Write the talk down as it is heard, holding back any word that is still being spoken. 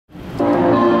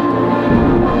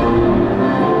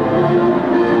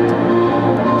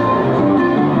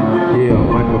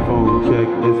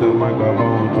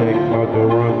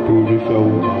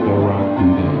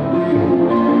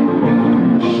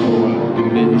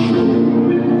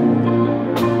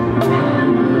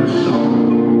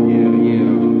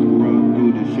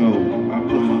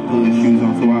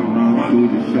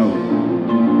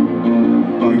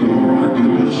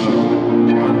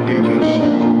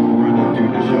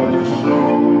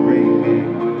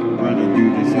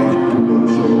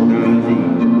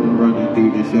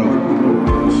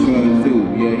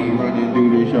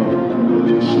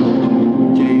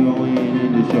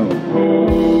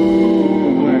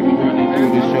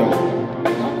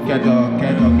catch y'all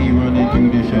keep running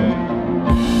through the show.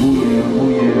 Oh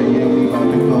yeah, we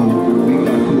about to go. We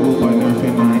got 2 openers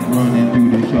tonight running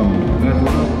through the show. Let's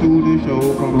run through the show,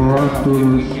 come on. Run through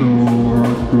the show.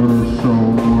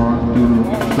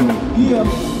 Yeah.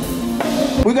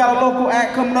 We got a local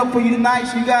act coming up for you tonight,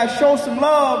 so you guys show some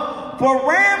love for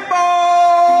Rambo!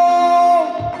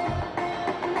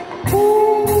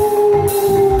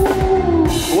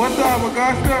 What's up,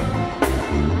 Augusta?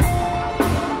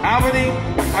 Albany?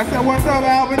 I said, what's up,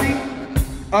 Albany?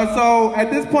 So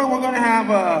at this point, we're gonna have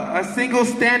a single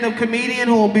stand-up comedian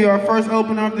who will be our first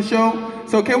opener of the show.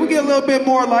 So can we get a little bit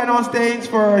more light on stage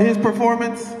for his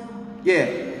performance? Yeah,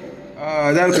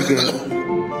 that'll be good.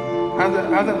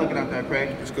 How's that looking out there,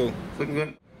 Craig? It's cool. It's looking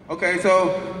good? Okay,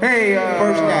 so, hey,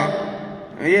 First act.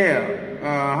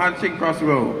 Yeah, hot chicken across the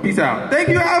road. Peace out. Thank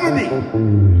you, Albany.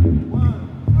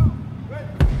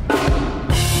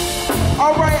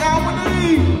 All right,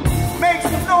 Albany, make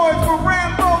some noise for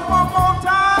Rambo one more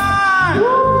time.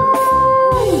 Woo!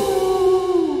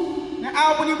 Now,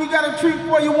 Albany, we got a treat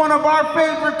for you. One of our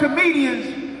favorite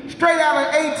comedians, straight out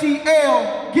of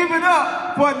ATL. Give it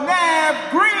up for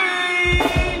Nav Green.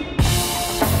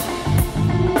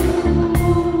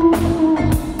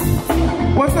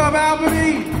 What's up,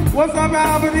 Albany? What's up,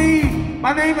 Albany?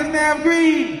 My name is Nav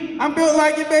Green. I'm built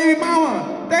like your baby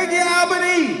mama. Thank you,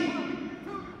 Albany.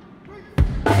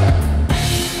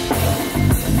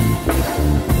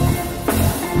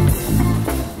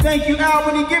 Thank you,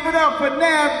 Albany. Give it up for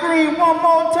Nav Green one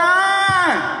more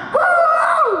time.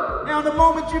 Woo! Now, the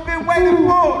moment you've been waiting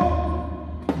for.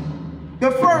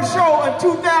 The first show of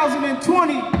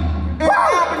 2020 in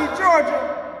Albany,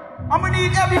 Georgia. I'm gonna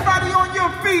need everybody on your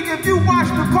feet. If you watch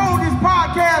the Coldest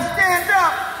podcast, stand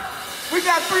up. We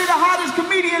got 3 of the hottest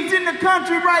comedians in the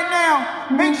country right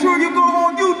now. Make sure you go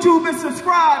on YouTube and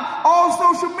subscribe. All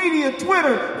social media,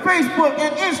 Twitter, Facebook,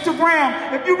 and Instagram.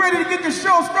 If you're ready to get the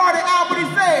show started, Albany,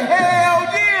 say, hell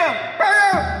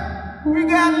yeah. We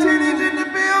got titties in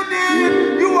the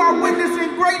building. You are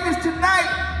witnessing greatness tonight.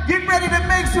 Get ready to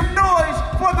make some noise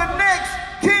for the next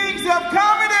Kings of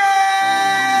Comedy.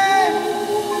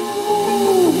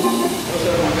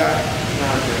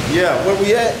 Yeah, where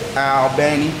we at?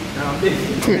 Albany.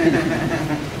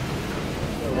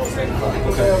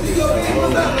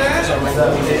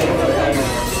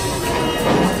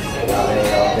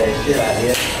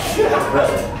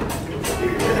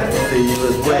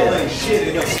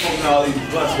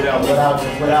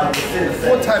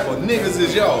 What type of niggas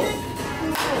is y'all?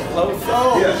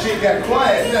 Yeah, shit got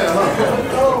quiet now, huh?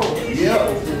 Yeah.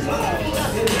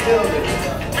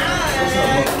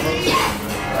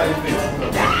 How you feel?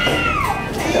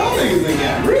 Y'all niggas ain't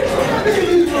got rich.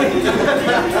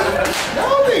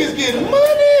 Y'all niggas getting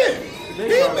money.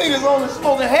 These niggas only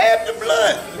smoking half the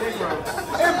blunt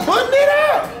and putting it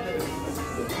out.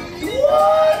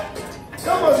 What?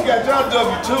 Y'all must have got y'all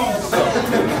W-2s or something.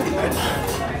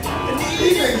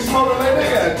 These niggas smoking like they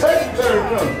got a tax return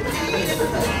from.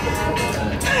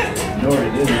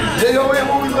 J.O.M.,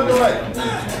 what we looking like?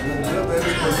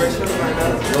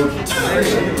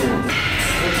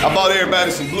 I bought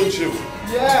everybody some blue chew.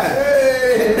 Yeah.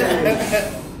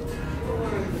 Hey.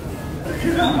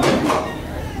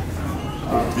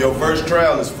 Your first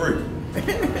trial is free.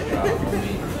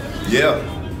 Yeah.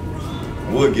 I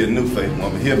would get a new face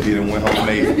one, but he'll be the one home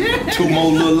made 2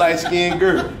 more little light-skinned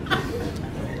girls. I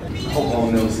hope I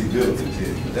don't never see Bill too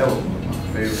kid. That was one of my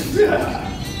favorites. Yeah.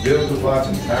 Bill was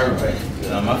watching Tyra Banks.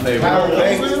 My favorite. Tyra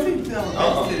Banks?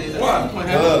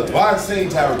 Well, I seen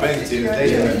Tyra Banks titties. They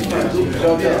didn't.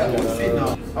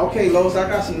 Okay, Lowe's, I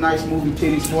got some nice movie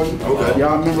titties for you. Okay.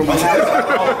 Y'all remember when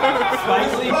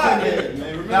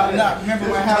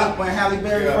when Halle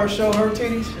Berry first showed her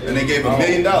titties? And they gave $1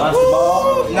 million.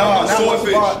 No, not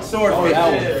Swordfish. Swordfish.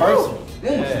 That was the first one.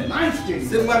 Yeah. Nice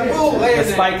titties. And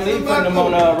Spike Lee putting them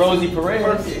on Rosie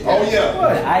Perez. Oh yeah.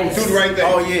 The ice. Do the right thing.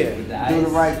 Oh yeah. Do the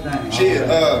right thing. Shit,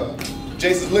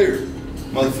 Jason Leary.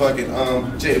 Motherfucking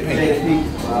Jada Pinkett.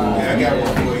 Yeah, I got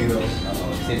one for you though.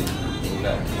 A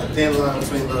thin line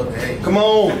between love and hate. Come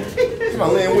on. Come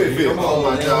on, Lynn Whitfield. Come on,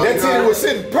 my dog. That titty was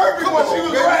sitting perfect when she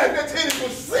was riding. That titty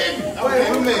was sitting.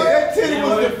 That titty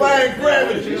was defying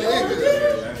gravity.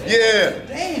 Yeah.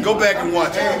 Damn. Go back and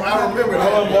watch it. I remember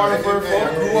that. I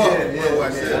grew up.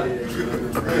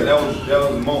 Yeah, that was the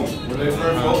moment. When they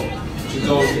first go, she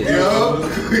goes, yeah.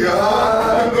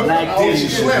 Black titties. She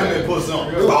slammed that pussy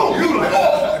on. Boom, you like, oh.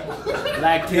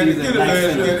 Black titties and black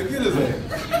cinema.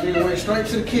 They went straight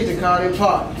to the kitchen, called it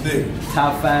pop.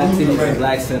 Top 5 titties and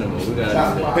black cinema. We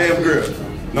got Pam Grill.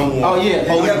 Number 1. Oh yeah.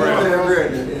 Holy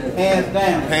Grail. Hands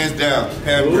down. Hands down.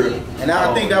 Pam Grill. And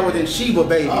I think that was in Sheba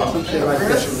Baby or some shit like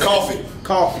that. Coffee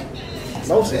coffee.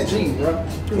 Mo said G, bro.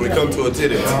 When it comes to a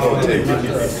titty, I know a titty.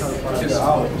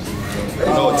 I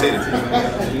know a titty.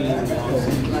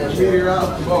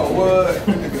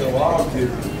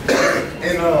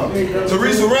 And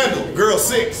Teresa Randall, girl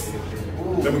 6.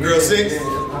 Remember girl 6?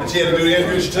 And she had to do the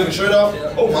interview, she took her shirt off.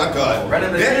 Oh my God.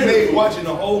 That made watching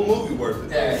the whole movie worth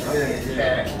it.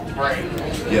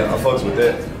 Yeah, I fucks with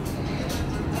that.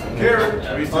 Karen,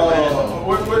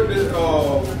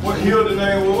 what Hilda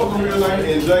name was? What's her real name?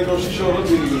 And Django, she showed up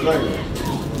to you with Django.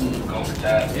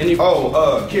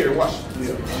 Carrie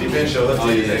Washington. She been showing her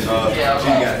titties and She's Got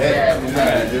Hat.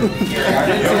 You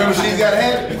remember She's Got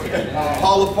Hat?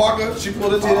 Paula Parker, she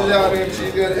pulled her titties out and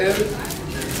She's Got Hat.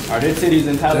 Are there titties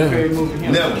in Tyler Perry movie?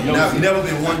 Never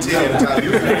been one titty in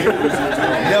Tyler Perry.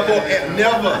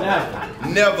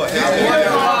 Never.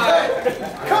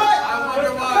 Cut!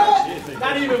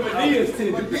 Not even Medea's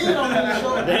titties. Medea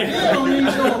don't need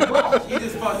no bust. You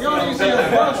don't need no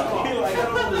bust.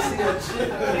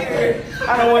 I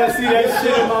don't want to see that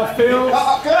shit in my film.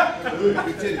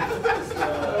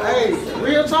 Hey,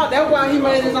 real talk, that's why he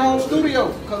made his own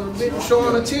studio. Because the bitch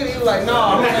showing a titty, he was like,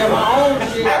 nah, I'm gonna have my own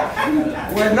shit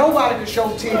where nobody can show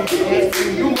titties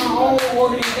and do my own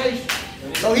organization.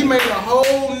 So he made a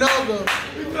whole nother.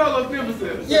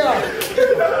 Yeah.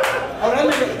 Oh,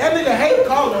 that nigga hate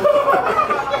color.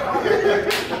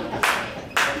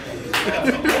 That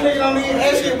nigga don't even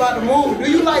ask you about the movie. Do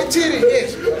you like titties?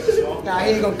 Yes. Nah,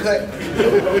 he ain't gonna cut.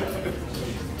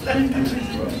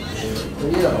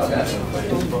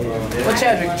 What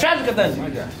traffic conductor?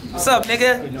 What's up,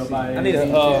 nigga? I need a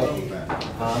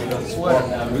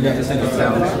sweater. We got this in the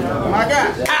town. My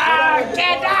God. Ah,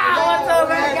 get down! What's up,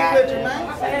 man?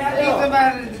 I need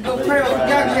somebody to go pray with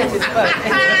young bitches,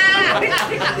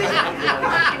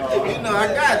 You know I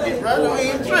got you, bro. Don't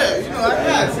even trip. You know I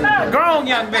got you. Grown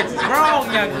young bitches.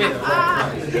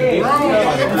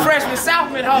 Freshman,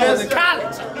 sophomore hoes in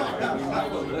college.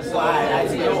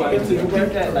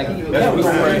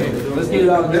 Let's get it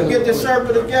out. Let's get this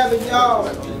circle together, y'all.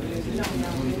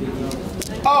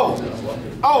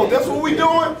 Oh, that's what we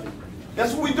doing?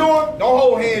 That's what we doing? Don't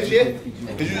hold hands yet.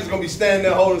 Because you're just going to be standing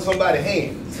there holding somebody's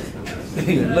hand.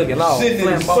 Looking all Sitting in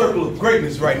the circle of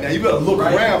greatness right now. You better look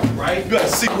around. Right? You better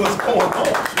see what's going on.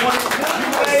 You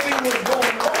better see what's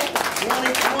going on.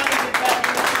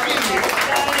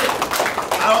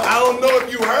 I don't know if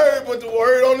you heard, but the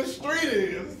word on the street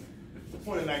is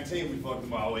 2019 we fucked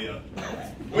them all the way up.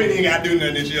 We ain't got to do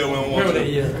nothing this year. We don't want to.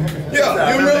 Yeah,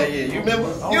 you remember? You remember?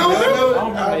 You don't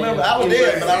remember? I remember. I was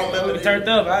there, but I don't remember. It turned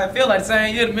up. I feel like the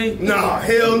same year to me. Nah,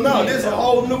 hell no. This is a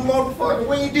whole new motherfucker.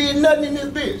 We ain't did nothing in this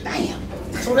bitch. Damn.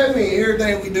 So that means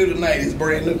everything we do tonight is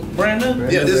brand new. Brand new?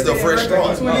 Yeah, this is the fresh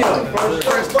start.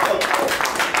 Fresh start.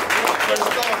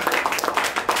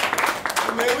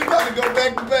 Man, we got to go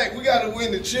back to back. We got to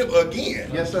win the chip again.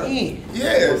 Yes, sir.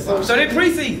 Yeah. So they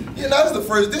preseason. You know, that's the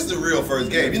first. This is the real first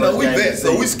game. You know, we bet,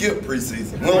 so we skip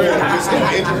preseason. We don't want to miss no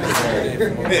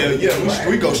injuries. Yeah,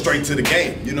 we go straight to the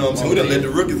game. You know what I'm saying? We done let the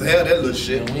rookies have that little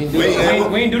shit. We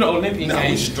ain't do the Olympic Nah,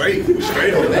 game. we straight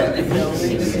on that.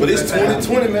 But it's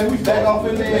 2020, man. We back off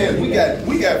in there.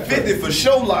 We got 50 for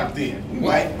sure locked in. We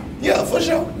might, yeah, for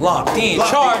sure. Locked in,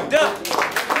 charged up. You know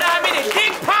what I mean? The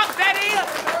kick pop that is.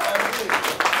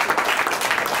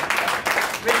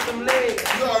 Rip them legs.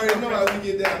 You already know how we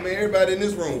get down, man. Everybody in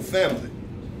this room, family.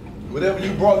 Whatever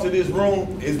you brought to this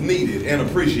room is needed and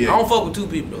appreciated. I don't fuck with two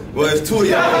people though. Well, it's two of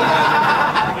y'all.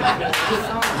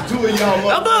 Two of y'all.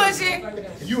 No bullshit.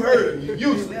 You heard him. You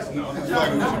useless. No, I'm just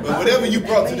fucking with you. But whatever you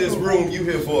brought to this room, you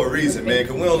here for a reason, man.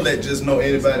 Because we don't let just know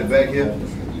anybody back here.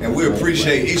 And we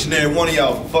appreciate each and every one of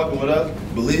y'all for fucking with us,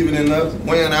 believing in us,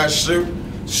 wearing our shirt, and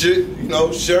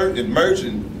merch,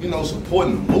 and,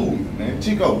 supporting the movement, man.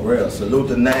 Chico. Real. Salute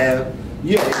to Nav.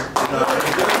 Yeah.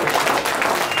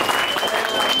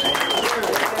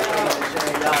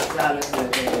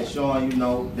 And showing,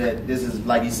 that this is,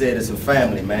 like you said, it's a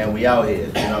family, man. We out here,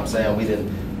 you know what I'm saying? We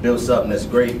done built something that's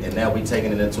great, and now we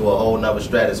taking it into a whole nother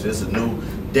stratosphere. It's a new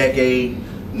decade,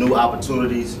 new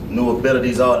opportunities, new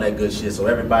abilities, all that good shit. So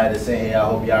everybody that's in here, I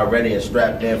hope y'all ready and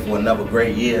strapped in for another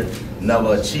great year,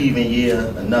 another achieving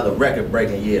year, another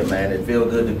record-breaking year, man. It feels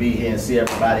good to be here and see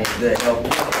everybody in good health.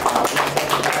 Let's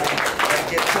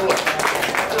get to it.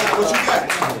 What you got?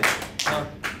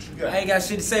 I ain't got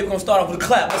shit to say. We're gonna start off with a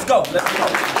clap. Let's go. First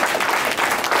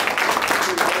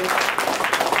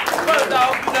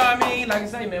off, you know what I mean? Like I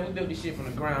say, man, we built this shit from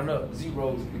the ground up.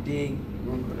 Zeros, you dig?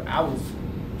 I was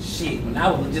when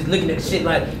I was just looking at the shit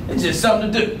like it's just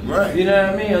something to do. Right. You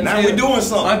know what I mean? Now we doing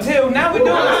something. Now we doing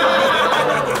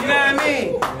something. You know what I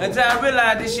mean? Until I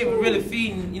realized this shit was really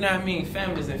feeding, you know what I mean,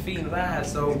 families and feeding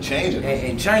lives. So and changing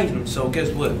them. So guess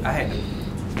what? I had to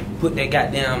put that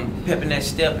goddamn pep in that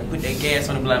step and put that gas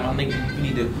on it. Like, my nigga, you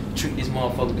need to treat this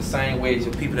motherfucker the same way as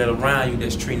the people that are around you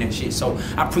that's treating that shit. So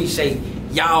I appreciate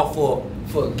y'all for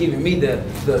giving me the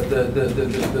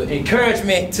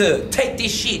encouragement to take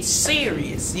this shit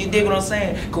serious. You dig what I'm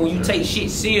saying? Cause when you take shit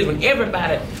serious, when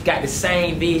everybody got the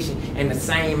same vision and the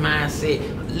same mindset,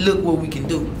 look what we can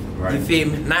do. Right. You feel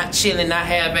me? Not chilling, not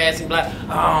half-assing, like,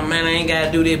 oh man, I ain't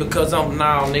gotta do this because I'm,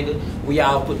 nah, nigga. We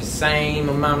all put the same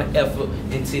amount of effort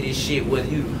into this shit, whether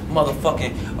you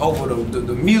motherfucking over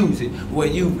the music,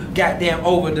 whether you goddamn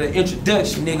over the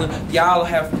introduction, nigga. Y'all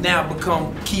have now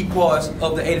become key parts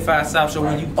of the 85 South Show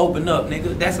when you open up,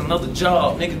 nigga. That's another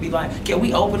job. Niggas be like, can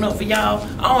we open up for y'all?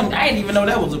 I didn't even know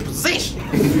that was a position.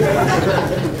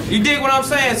 You dig what I'm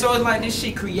saying? So it's like this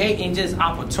shit creating just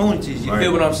opportunities, you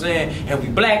feel what I'm saying? And we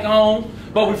black on,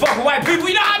 but we fucking white people,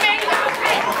 you know what I mean? You know what I'm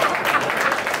saying?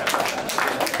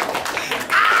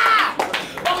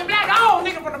 But we black on,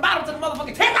 nigga, from the bottom to the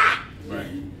motherfucking tip.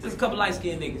 Right. Just a couple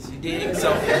light-skinned niggas, you dig?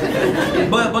 So,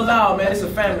 but no, man, it's a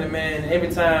family, man. Every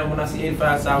time when I see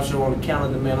 85 South Show on the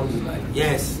calendar, man, I'm just like,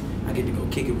 yes, I get to go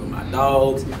kick it with my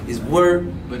dogs. It's work,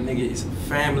 but nigga, it's a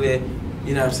family,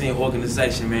 you know what I'm saying,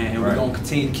 organization, man. And we're gonna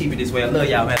continue to keep it this way. I love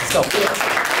y'all, man. Let's go.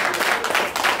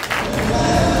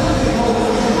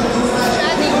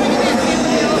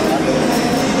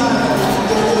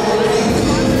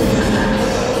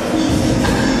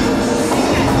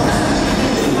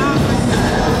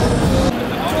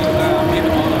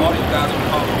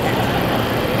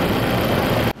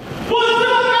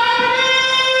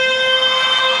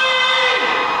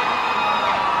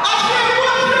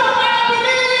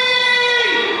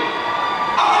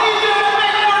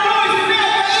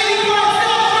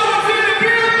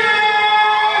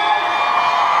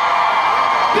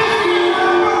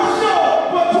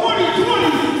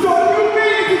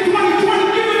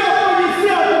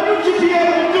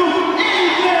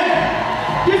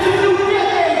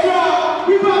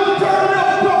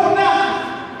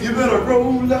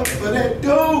 Roll up for that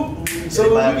dough, so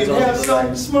we can have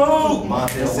some smoke.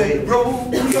 And say roll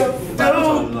up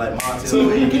dough, so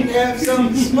we can have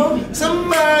some smoke.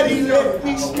 Somebody let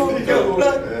me smoke your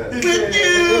blood with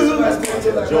you.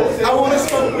 I wanna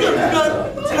smoke your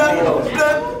blood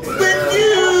with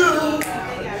you.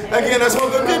 Again, I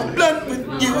smoke a good blood with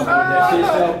you.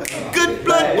 Good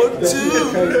blood or two.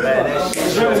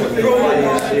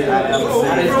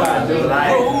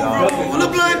 Roll a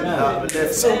blunt,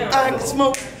 so I can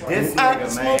smoke. I can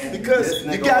smoke because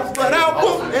you got what I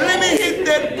want. And let me hit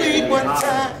that weed one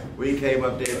time. We came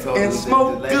up there and told and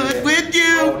smoke good with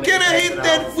you. Can I hit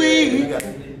that weed?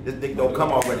 This dick don't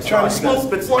come already. Try to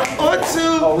smoke one or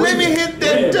two. Let me hit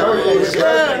that doja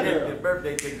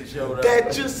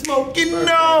that you're smoking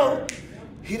on.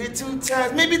 Hit it 2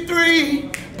 times, maybe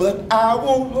 3, but I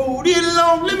won't hold it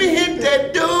long. Let me hit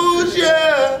that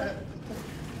doja.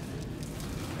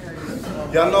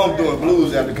 Y'all know I'm doing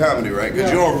blues after comedy, right?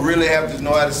 Because you don't really have to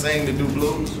know how to sing to do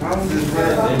blues. Damn, I'm gonna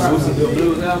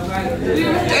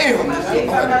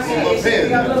pull my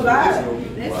pen.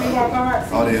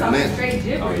 Oh, there's lint.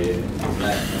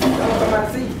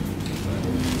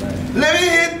 Let me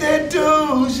hit that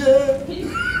doja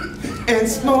and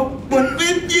smoke one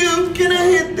with you. Can I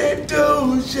hit that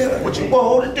doja? What you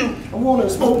want to do? I wanna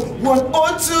smoke 1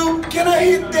 or 2. Can I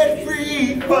hit that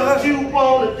reefer? What you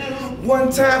want to do?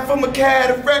 1 time for my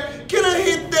cataract. Can I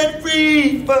hit that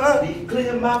reefer? Be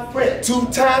clear, my friend. 2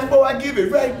 times before I give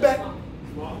it right back.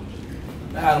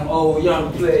 Now them old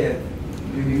young players,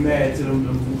 you be married to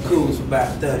them cools for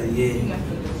about 30 years.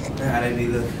 Now they be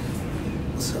looking.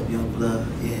 What's up, young blood?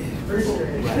 Yeah.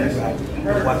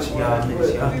 Right. Watching y'all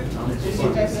niggas,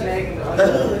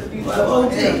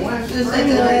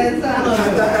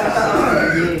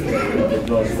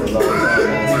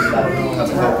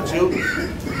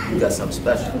 You got something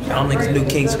special. Y'all niggas knew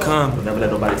Kings come. Never let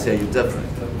nobody tell you different.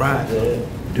 Right.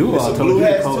 Duval told me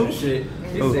that cold shit.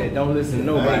 He said, don't listen to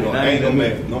nobody. I ain't gonna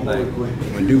make no more.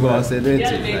 When Duval said that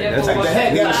shit, like, that's like the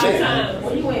heck got shit.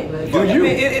 It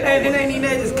ain't even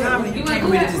that, just comedy. You can't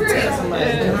really just tell somebody.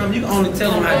 You can only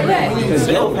tell them how you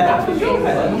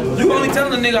doing. You can only tell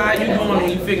the nigga how you doing when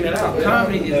you figuring it out.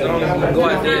 Comedy is only when you go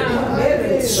out there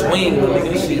and swing with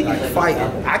nigga shit like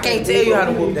fighting. I can't tell you how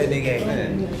to whoop that nigga ass.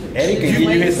 And he can give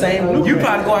you his same move. You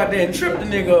probably go out there and trip the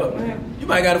nigga up. You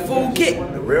might got a full kick.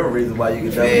 The real reason why you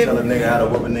can never tell a nigga how to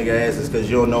whoop a nigga ass is because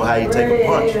you don't know how you take a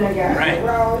punch. Right.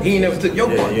 He ain't never took your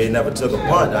punch. You ain't never took a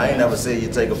punch. I ain't never said you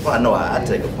take a punch. No, I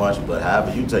take a punch, but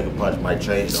however you take a punch might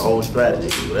change the whole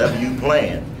strategy. Whatever you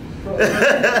plan,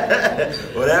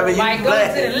 Whatever you Mike, go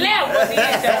plan. to the left. What's he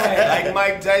at your way? Like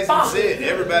Mike Tyson said,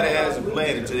 everybody has a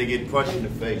plan until they get punched in the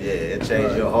face. Yeah, it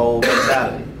changed your whole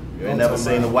mentality. You ain't never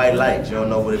seen the white light. You don't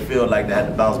know what it feels like to have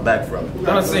to bounce back from it.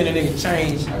 I done seen a nigga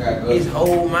change his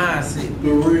whole mindset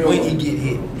when he get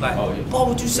hit. Like, boy,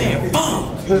 what you saying?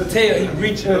 Boom! You can tell he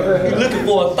reaching, he looking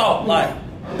for a thought. Like,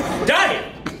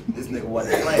 damn! This nigga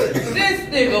wasn't playing. This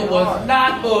nigga was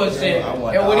not bullshit.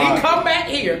 And when he come back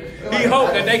here, he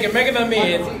hope that they can make an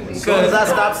amends. As soon as I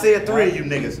stop saying 3 of you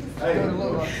niggas,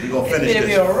 we gonna finish He finna be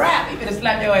this. a rap. He finna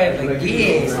slap your ass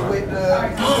again.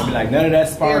 Be like, none of that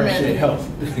sparring shit helps.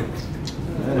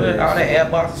 All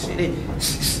that airbox shit.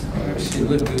 That shit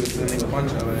look good. So nigga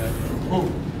punch your ass.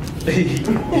 He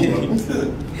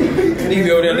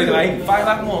be over there looking like he fight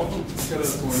like one. You got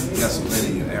some lead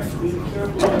in your afro.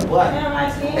 What?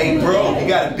 Hey, bro, you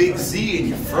got a big Z in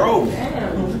your fro.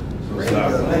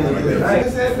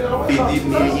 $50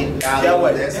 million,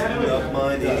 that's enough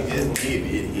money, just give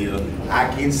it here.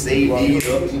 I can save it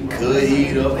up and cut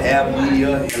it up, have me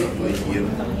a hell of a year.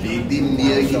 $50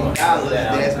 million,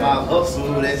 that's my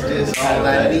hustle, that's just all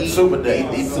I need.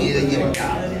 $50 million,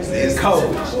 that's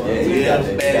cold. Yeah,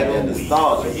 bad on the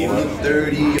stars. Give me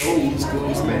 30 old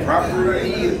school, some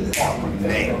property and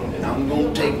man. I'm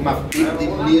gonna take my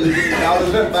 $50 million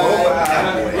and buy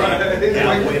a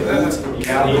cowboy boots,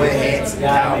 cowboy hats,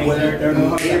 cowboy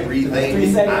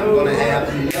everything. I'm gonna have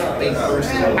enough big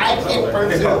person. I can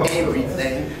purchase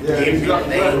everything.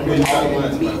 Everything all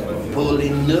on me.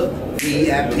 Pulling up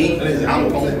VIP. I'm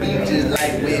gonna be just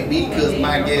like Webby, cause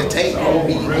my gas tank gon'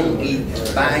 be hungry.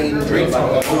 Buying drinks,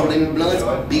 holding blunts,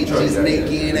 bitches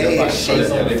making ass shakes,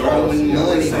 throwing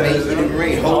money, making it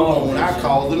rain. Hold on, I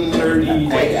call them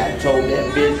nerdy. Hey, I told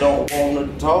that bitch don't wanna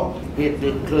talk. Hit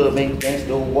the club and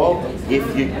gangsta walk.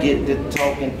 If you get to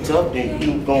talking tough, then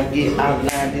you gon' get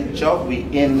outlined in chalk. We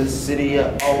in the city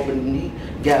of Albany.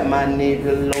 Got my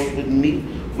nigga loaded with me.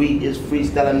 We is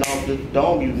freestyling off the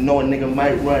dome. You know a nigga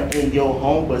might run in your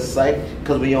home, but psych,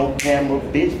 cause we on camera,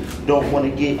 bitch. Don't wanna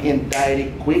get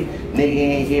indicted quick. Nigga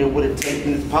ain't here with a tape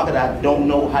in his pocket. I don't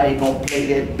know how he gon' play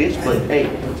that bitch, but hey,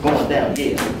 it's going down,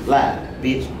 yeah. Live,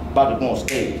 bitch, about to go on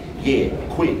stage. Yeah,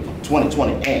 quick,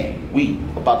 2020, and we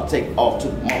about to take off to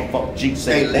the motherfucking G.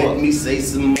 Say, let me say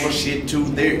some more shit to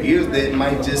their ears that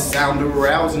might just sound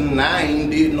arousing. I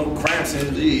ain't did no crime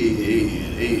since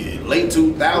late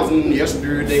 2000.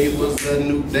 Yesterday was a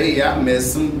new day. I met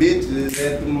some bitches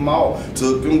at the mall.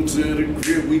 Took them to the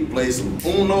crib. We played some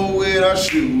Uno with our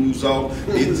shoes off.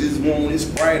 Bitches wanted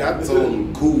Sprite. I told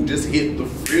them, cool, just hit the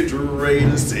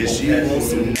refrigerator. Said she wants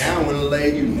some now and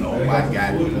later. You know I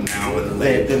got them now and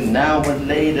later. Them now and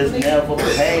laters never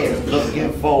pass.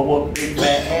 Looking for a big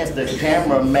fat ass. The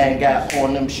cameraman got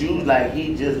on them shoes like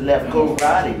he just left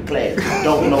karate class.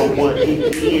 Don't know what he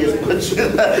is, but you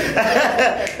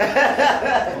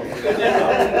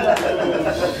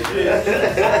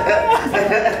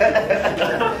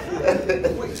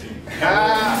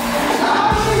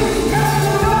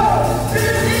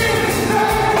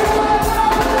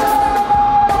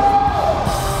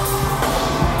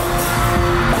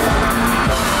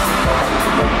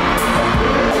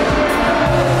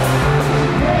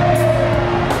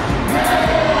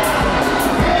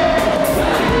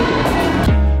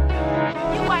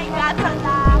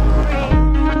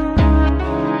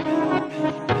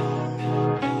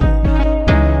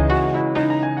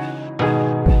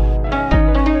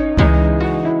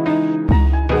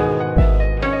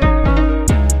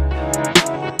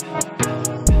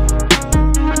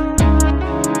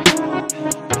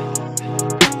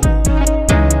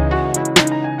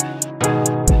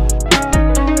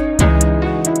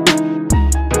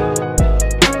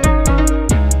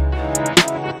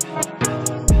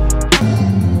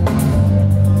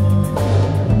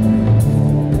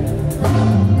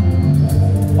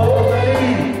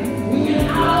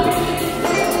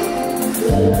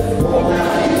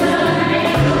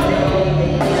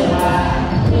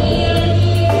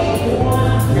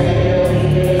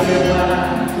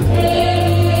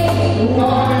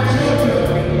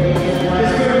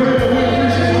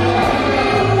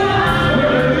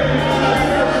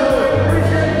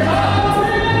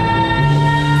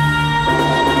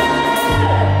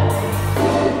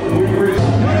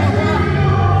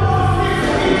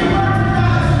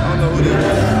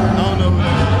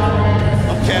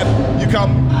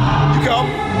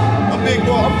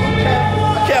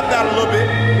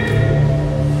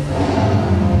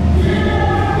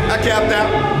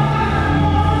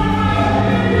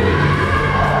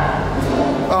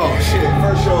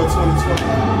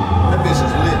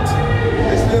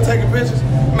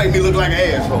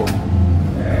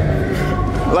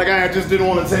Like I just didn't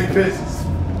want to take pisses.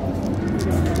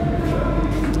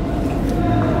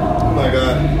 Oh my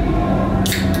God.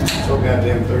 So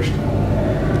goddamn thirsty.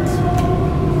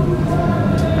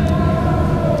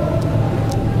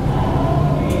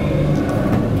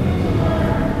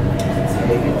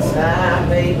 Take your time,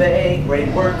 baby. Great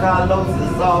work, Carlos,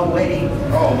 as always.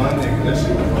 Oh, my nigga, that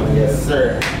shit was funny. Yes,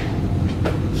 sir.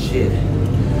 Shit.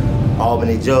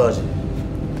 Albany, Georgia.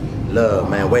 Love,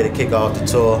 man. Way to kick off the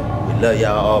tour. We love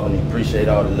y'all, Albany. Appreciate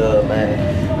all the love, man.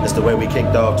 That's the way we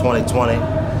kicked off 2020.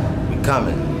 We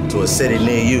coming to a city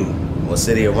near you, or a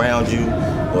city around you,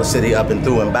 or a city up and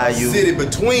through and by you. A city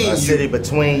between you. A city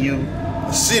between you.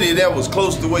 A city that was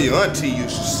close to where your auntie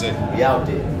used to sit. We out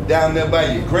there. Down there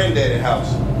by your granddaddy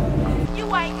house.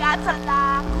 You ain't got to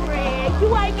lie, Craig.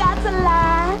 You ain't got to lie.